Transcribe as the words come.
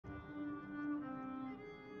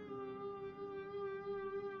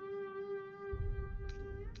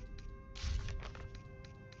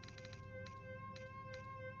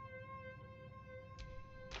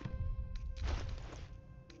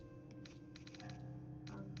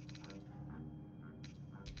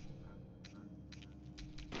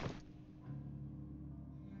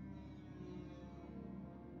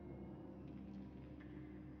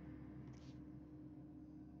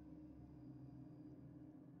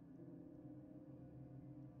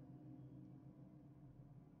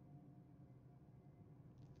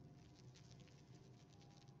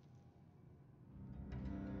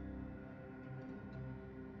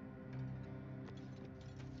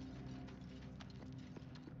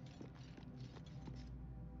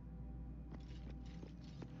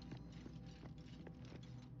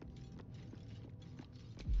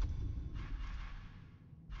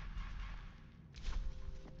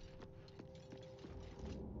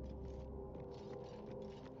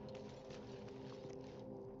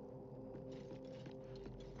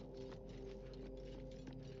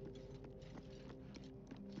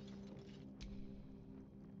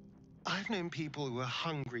I've known people who are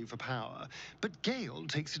hungry for power, but Gale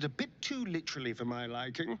takes it a bit too literally for my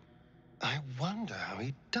liking. I wonder how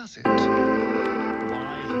he does it.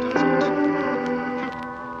 Why he does it.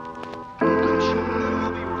 I'm sure more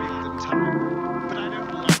will be revealed in time, but I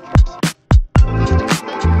don't like it. Well, just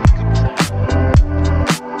maybe we could try.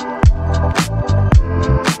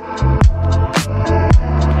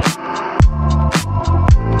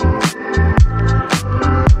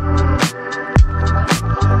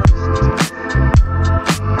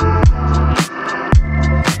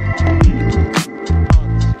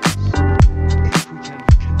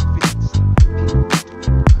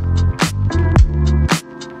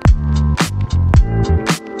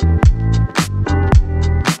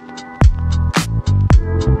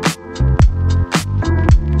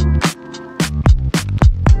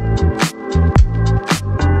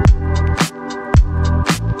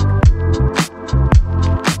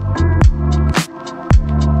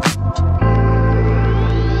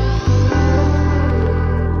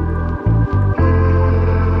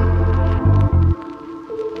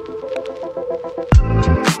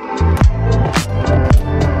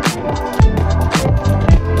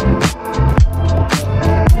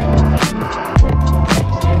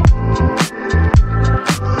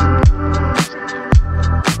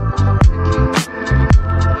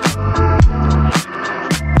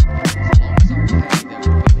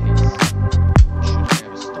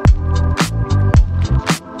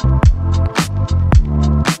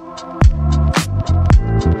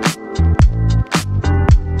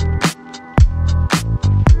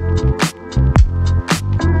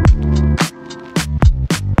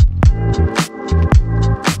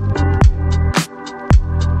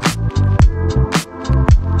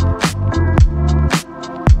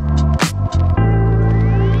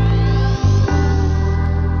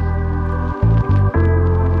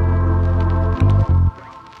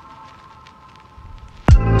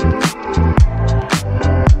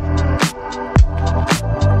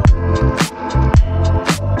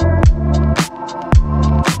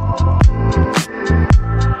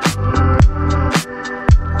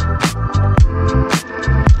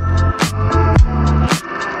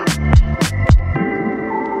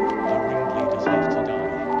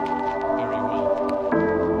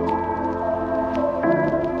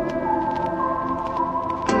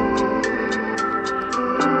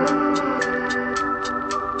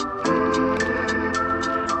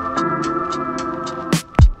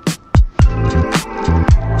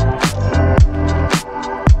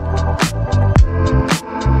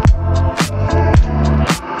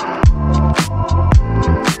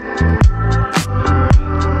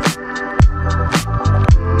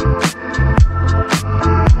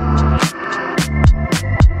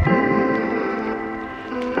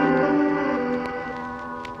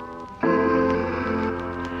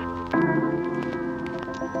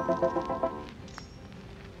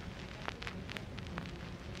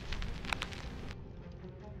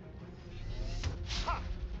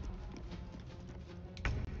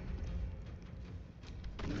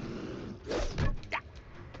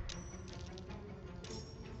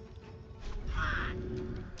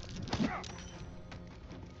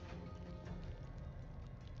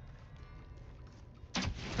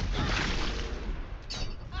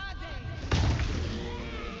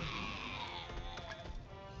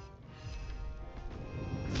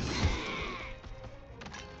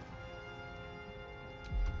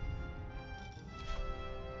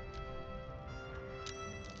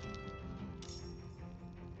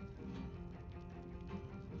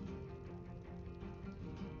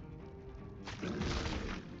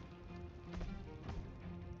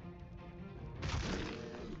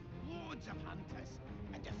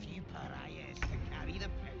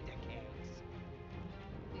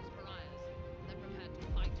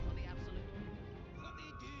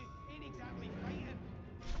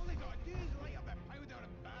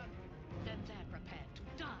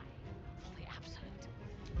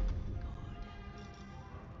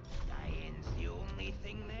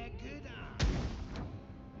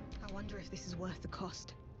 I wonder if this is worth the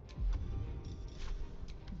cost.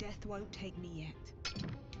 Death won't take me yet.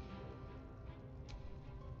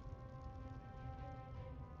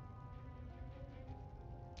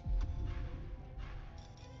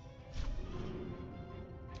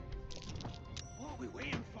 What are we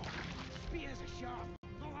waiting for? Spears are sharp.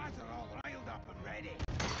 The lads are all riled up and ready.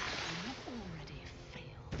 You have already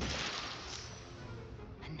failed.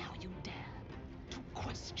 And now you dare to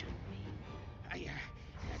question me. I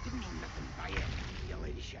didn't mean nothing by it, your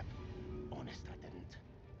ladyship. Honest, I didn't.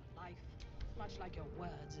 Life, much like your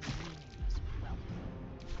words, is meaningless wealth.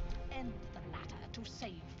 End the latter to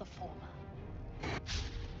save the former.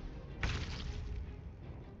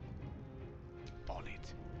 on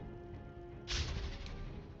it.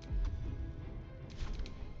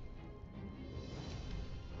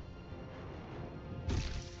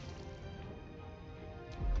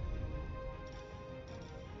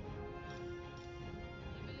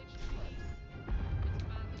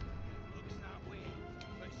 Looks that way.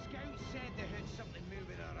 But scouts said they heard something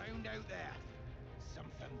moving around out there.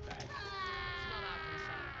 Something big. It's not our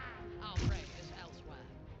concern. Our prey is elsewhere.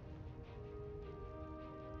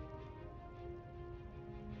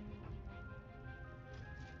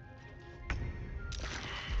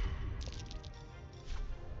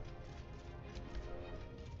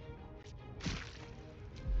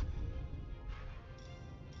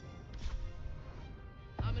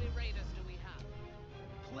 How many raiders do we have?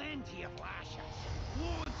 Plenty of lashes.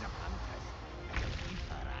 Loads of hunters. And a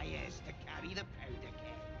deeper eye is to carry the powder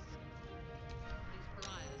kegs. These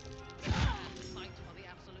pariahs. Prepare to fight for the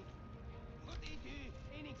absolute. What they do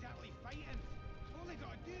ain't exactly fighting. All they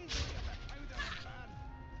gotta do is lay up their powder and burn.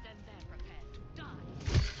 Then they're prepared to die.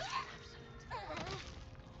 Absolute. Good.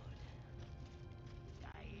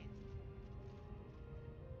 Dying.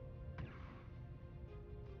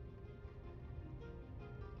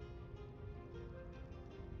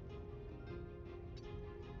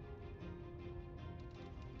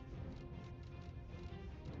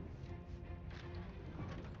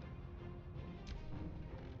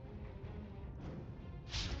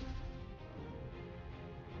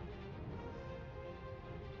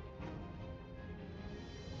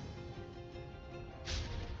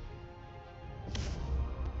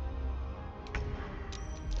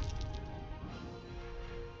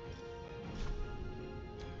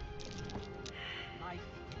 Life,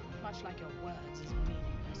 much like your words, is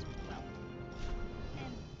meaningless without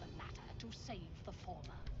end the latter to save the former.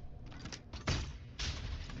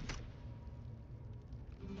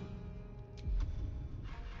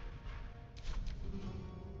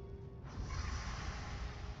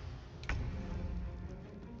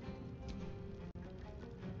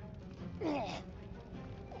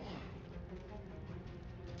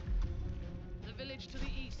 The village to the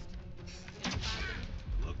east is abandoned.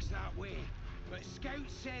 Looks that way. But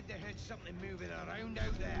scouts said they heard something moving around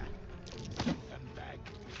out there. Something big.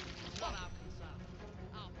 It's not our concern.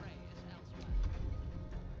 Our prey is elsewhere.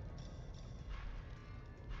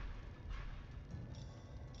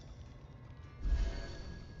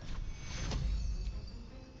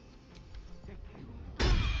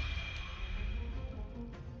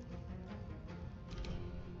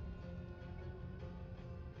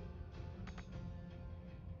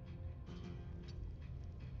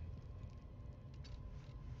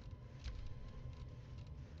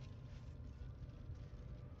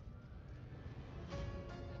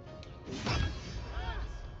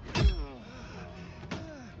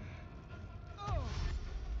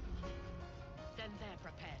 Then they're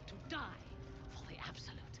prepared to die for the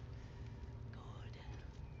absolute. Good.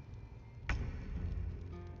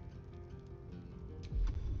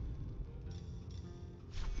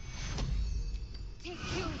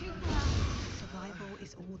 Survival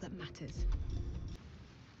is all that matters.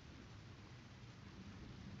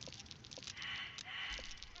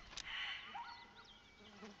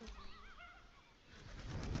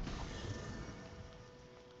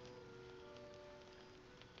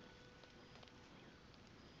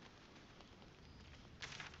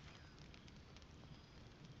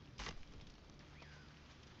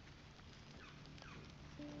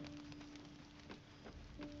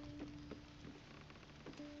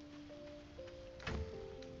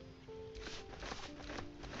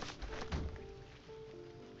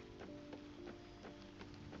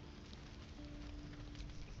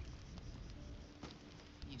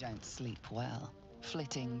 You don't sleep well,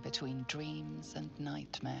 flitting between dreams and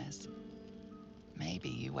nightmares. Maybe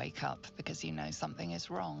you wake up because you know something is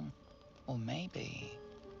wrong. Or maybe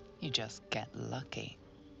you just get lucky.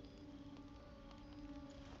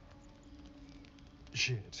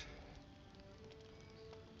 Shit.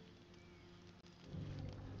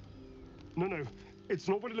 No, it's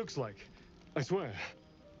not what it looks like. I swear.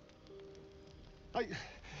 I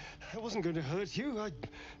wasn't going to hurt you. I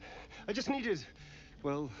just needed,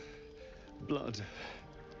 well, blood.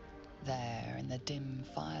 There, in the dim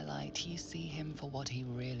firelight, you see him for what he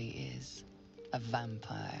really is. A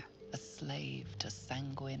vampire, a slave to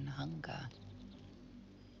sanguine hunger.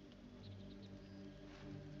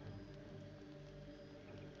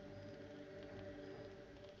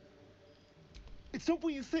 It's not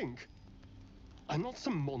what you think. I'm not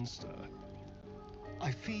some monster.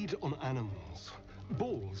 I feed on animals,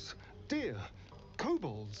 bulls, deer,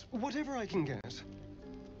 kobolds, whatever I can get.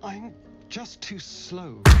 I'm just too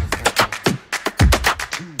slow.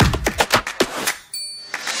 Too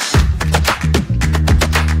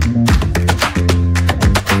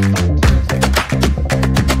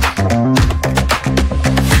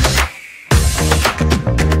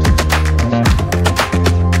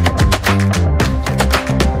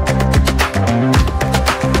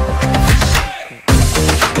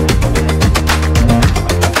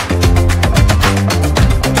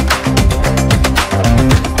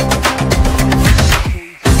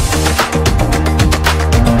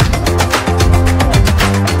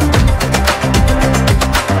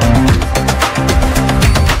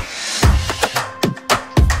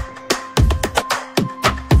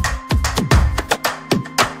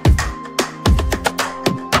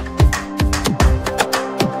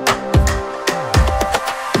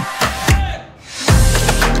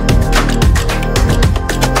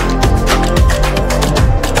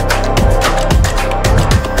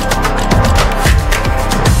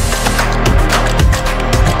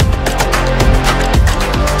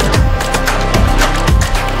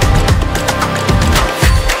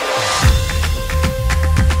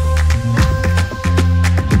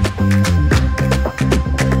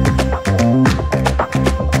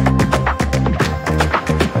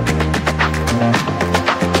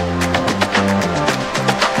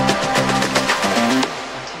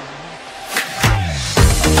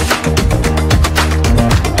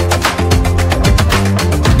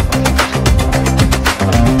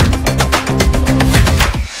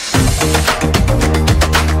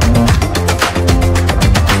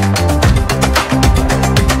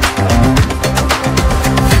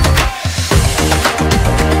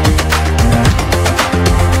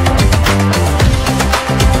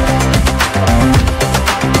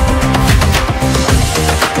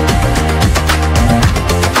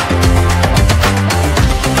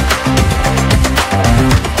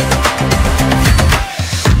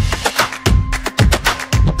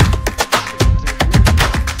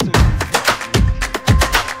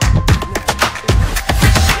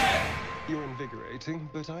exciting,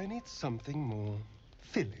 but I need something more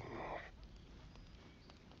filling.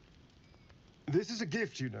 This is a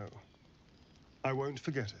gift, you know. I won't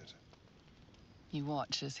forget it. You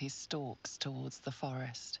watch as he stalks towards the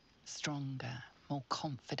forest, stronger, more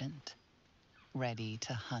confident, ready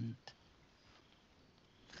to hunt.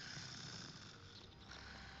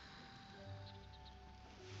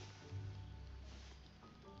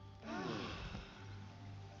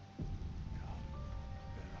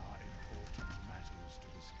 There are important matters to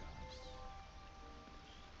discuss.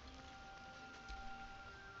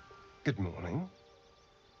 Good morning.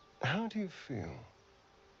 How do you feel?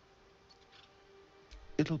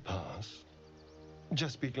 It'll pass.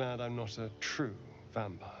 Just be glad I'm not a true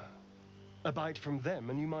vampire. A bite from them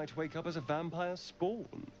and you might wake up as a vampire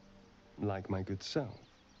spawn, like my good self.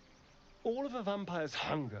 All of a vampire's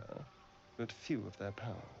hunger, but few of their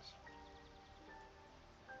powers.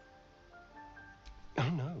 Oh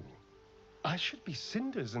no, I should be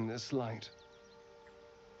cinders in this light.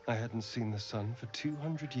 I hadn't seen the sun for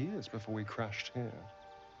 200 years before we crashed here.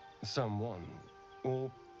 Someone,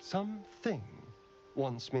 or something,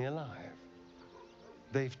 wants me alive.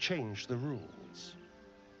 They've changed the rules.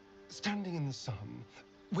 Standing in the sun,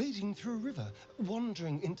 wading through a river,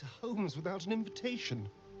 wandering into homes without an invitation.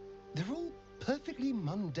 They're all perfectly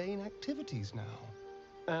mundane activities now.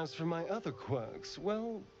 As for my other quirks,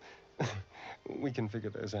 well, we can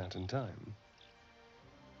figure those out in time.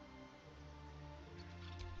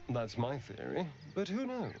 That's my theory, but who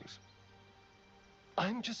knows?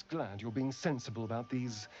 I'm just glad you're being sensible about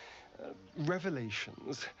these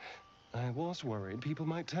revelations. I was worried people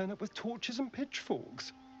might turn up with torches and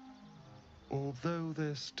pitchforks. Although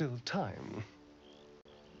there's still time.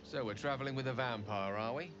 So we're traveling with a vampire,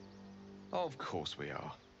 are we? Of course we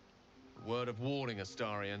are. Word of warning,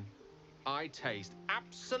 Astarion. I taste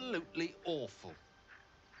absolutely awful.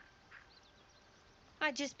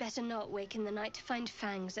 I'd just better not wake in the night to find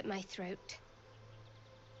fangs at my throat.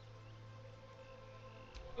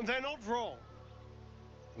 They're not wrong.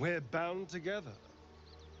 We're bound together.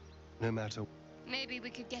 No matter. Maybe we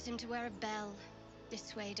could get him to wear a bell.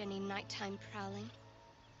 Dissuade any nighttime prowling.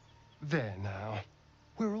 There now.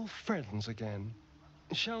 We're all friends again.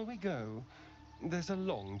 Shall we go? There's a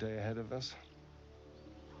long day ahead of us.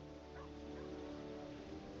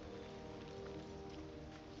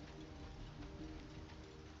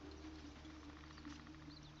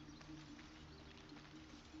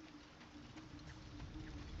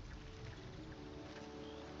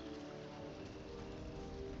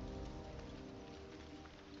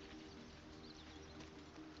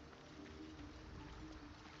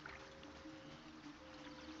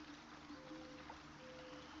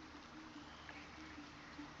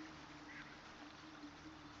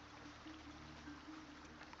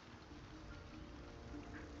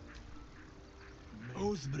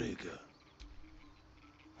 Oathbreaker.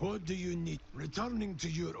 What do you need? Returning to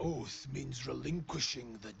your oath means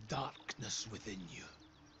relinquishing the darkness within you.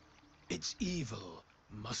 Its evil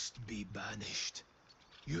must be banished.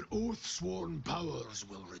 Your oath-sworn powers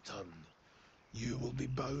will return. You will be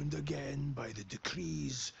bound again by the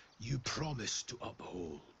decrees you promised to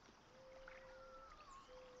uphold.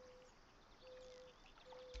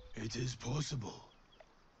 It is possible.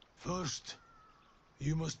 First,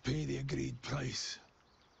 you must pay the agreed price.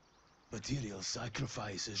 Material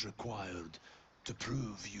sacrifice is required to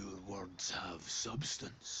prove your words have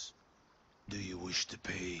substance. Do you wish to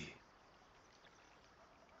pay?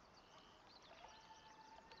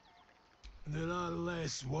 There are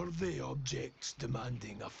less worthy objects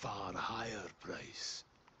demanding a far higher price.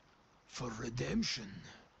 For redemption,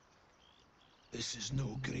 this is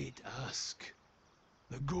no great ask.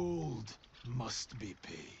 The gold must be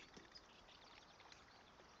paid.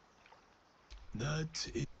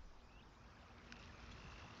 That is...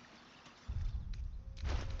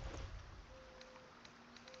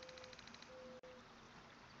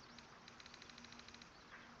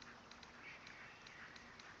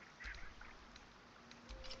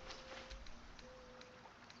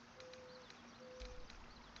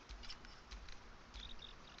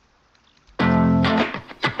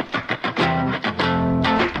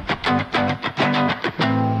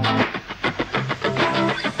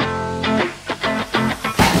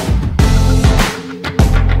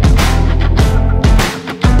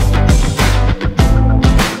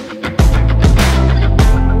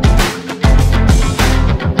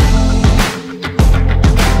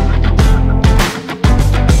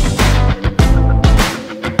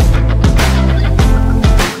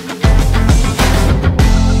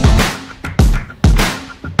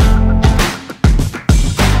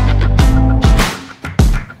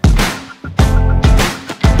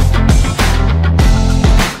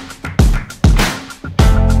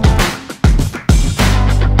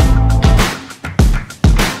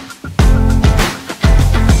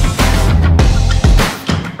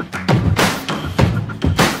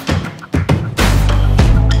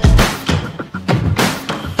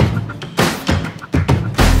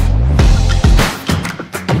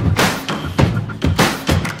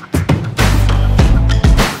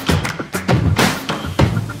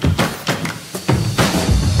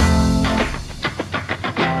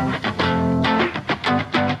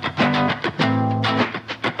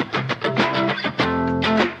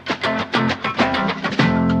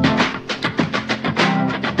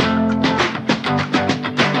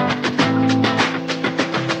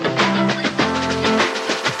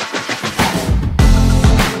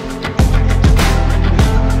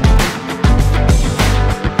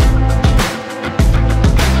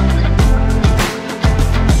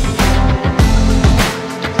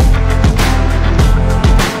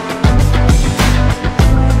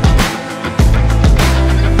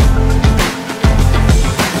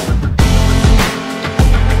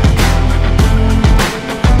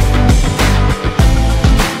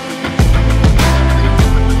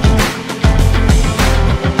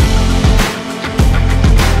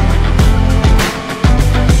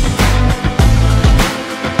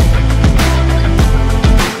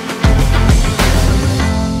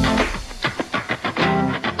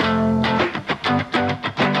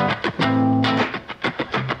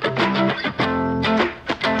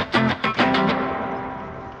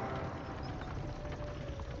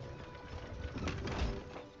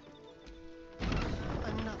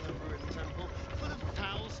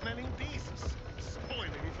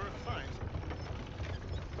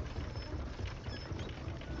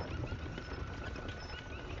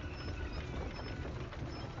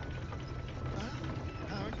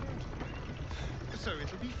 So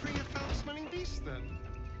it'll be free of foul-smelling beasts, then?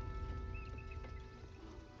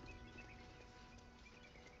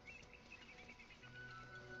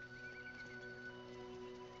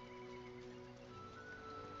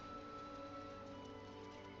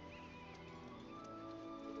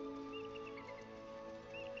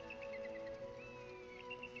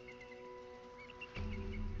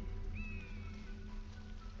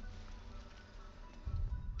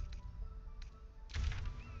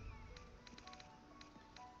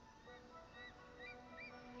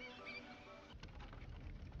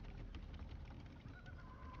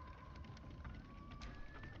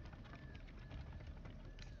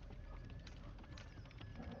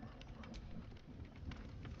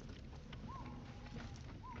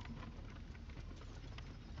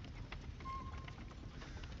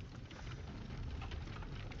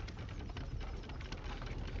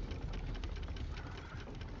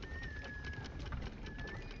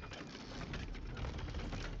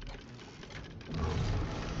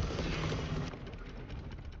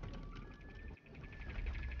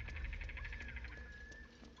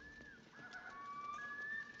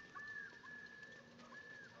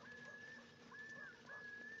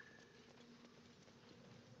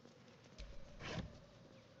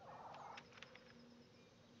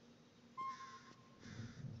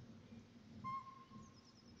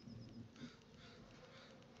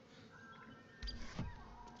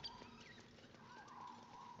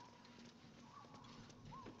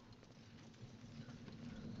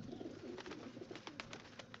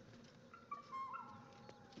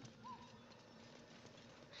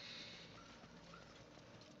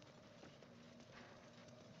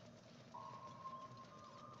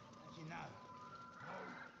 You know,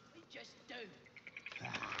 we just do.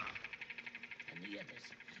 And the others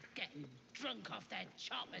getting drunk off their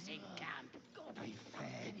choppers in camp. Gotta be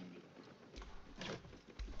fed.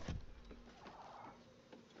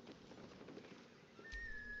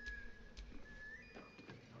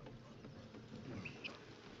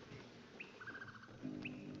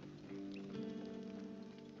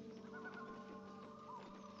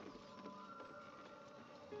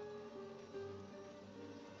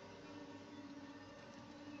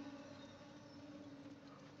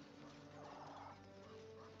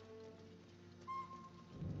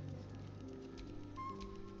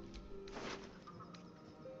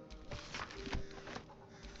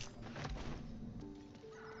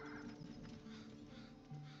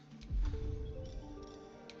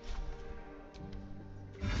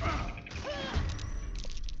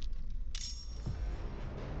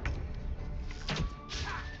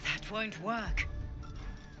 That won't work.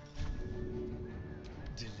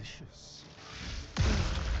 Delicious.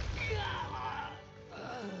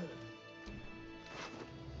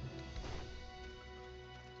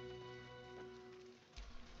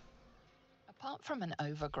 Apart from an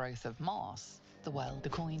overgrowth of moss, the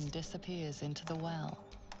coin disappears into the well.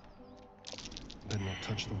 Better not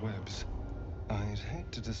touch the webs. I'd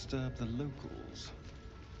hate to disturb the locals.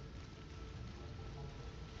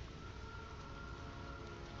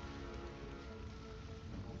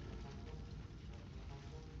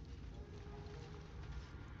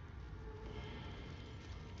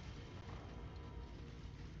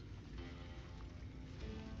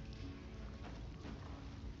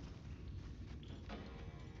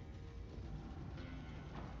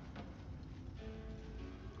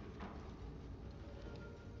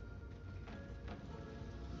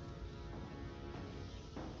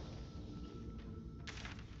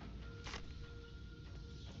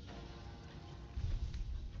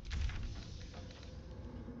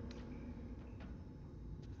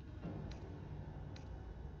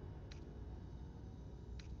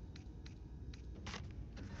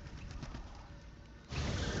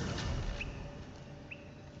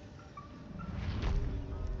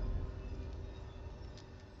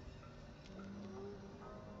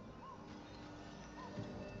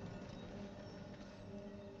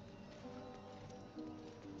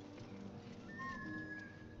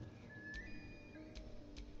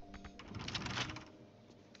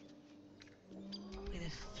 With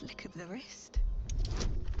a flick of the wrist.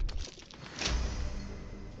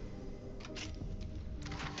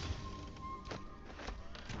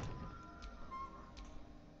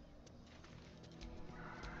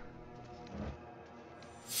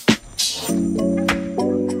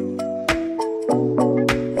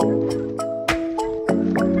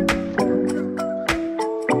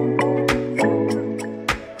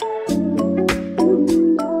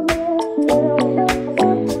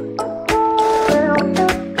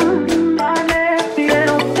 My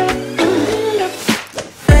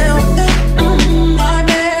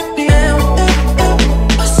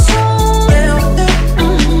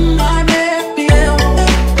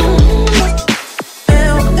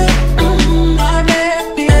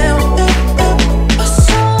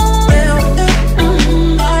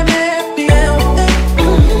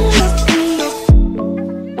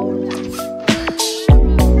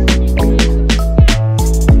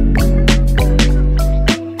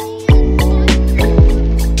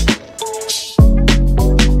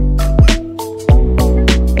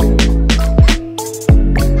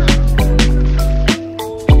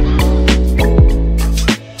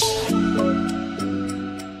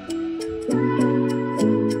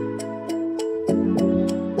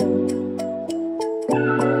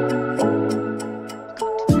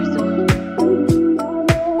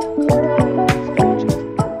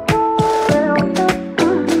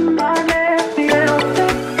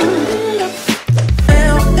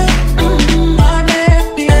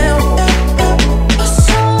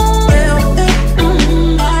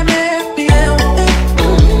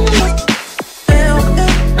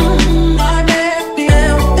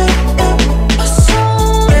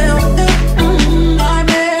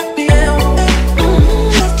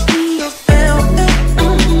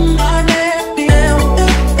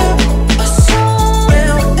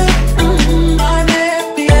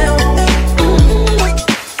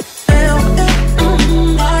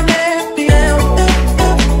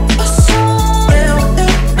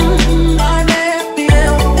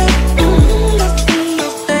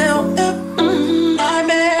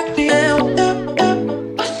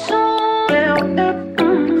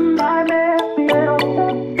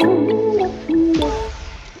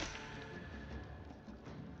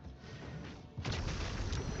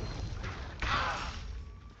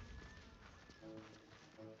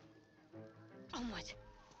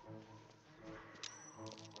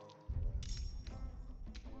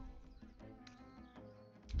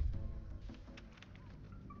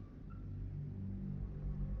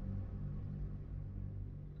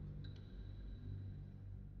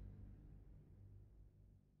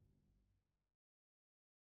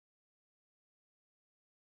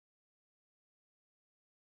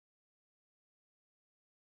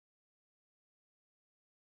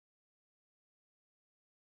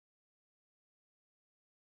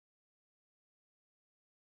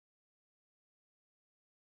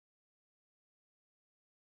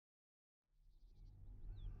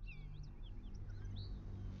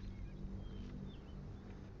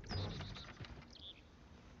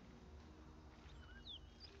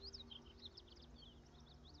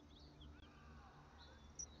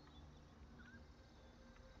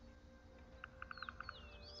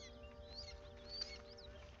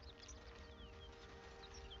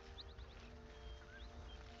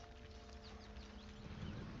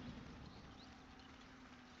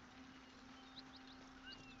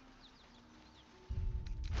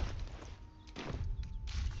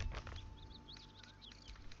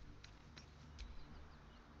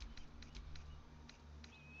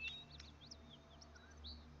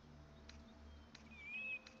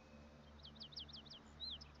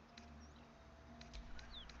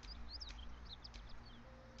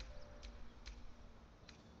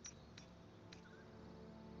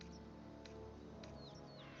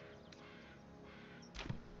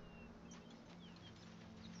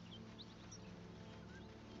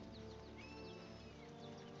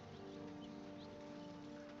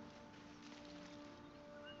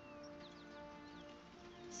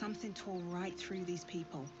Something tore right through these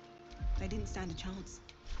people. They didn't stand a chance.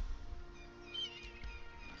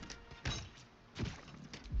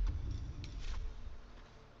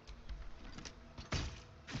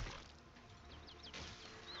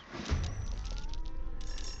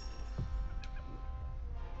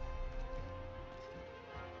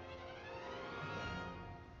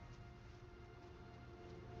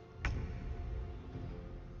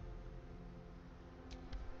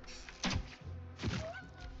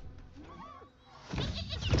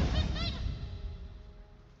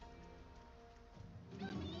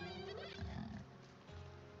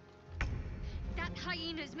 That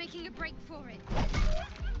hyena's making a break for it.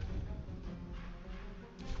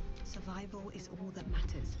 Survival is all that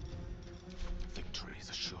matters. Victory is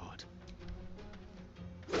assured.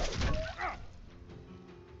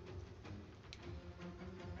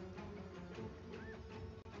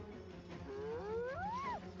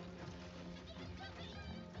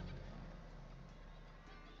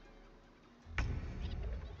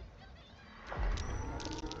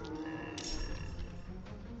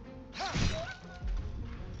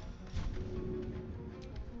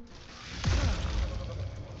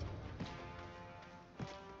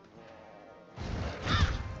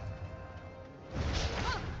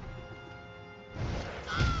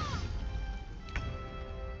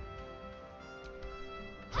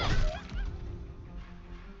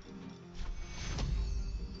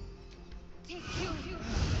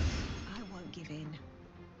 I won't give in.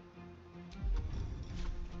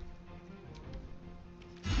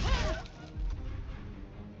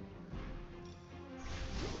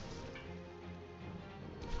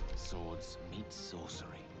 Swords meet sorcery.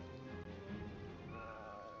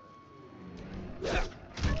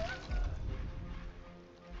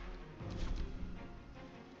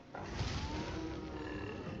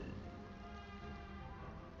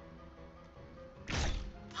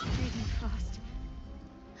 Fading fast.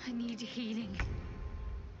 I need healing.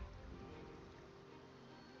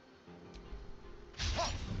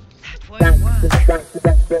 That won't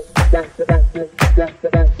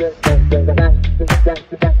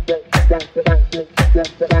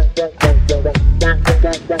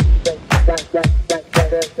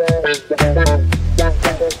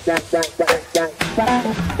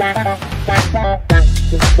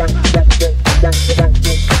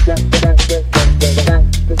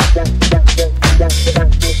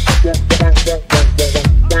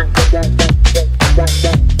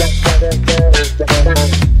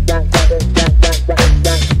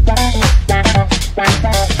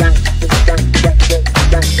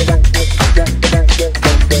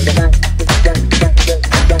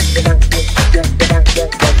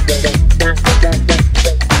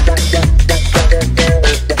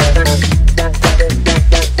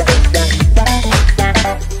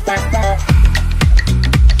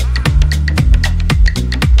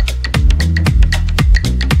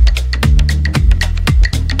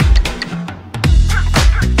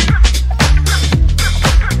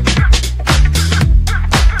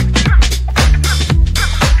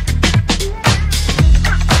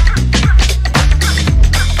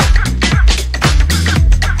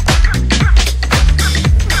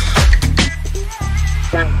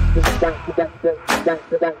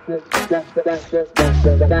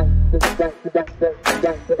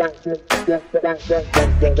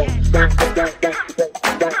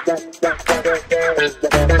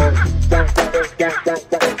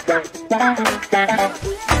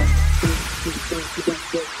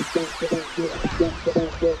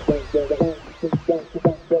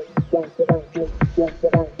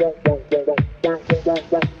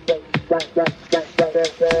work.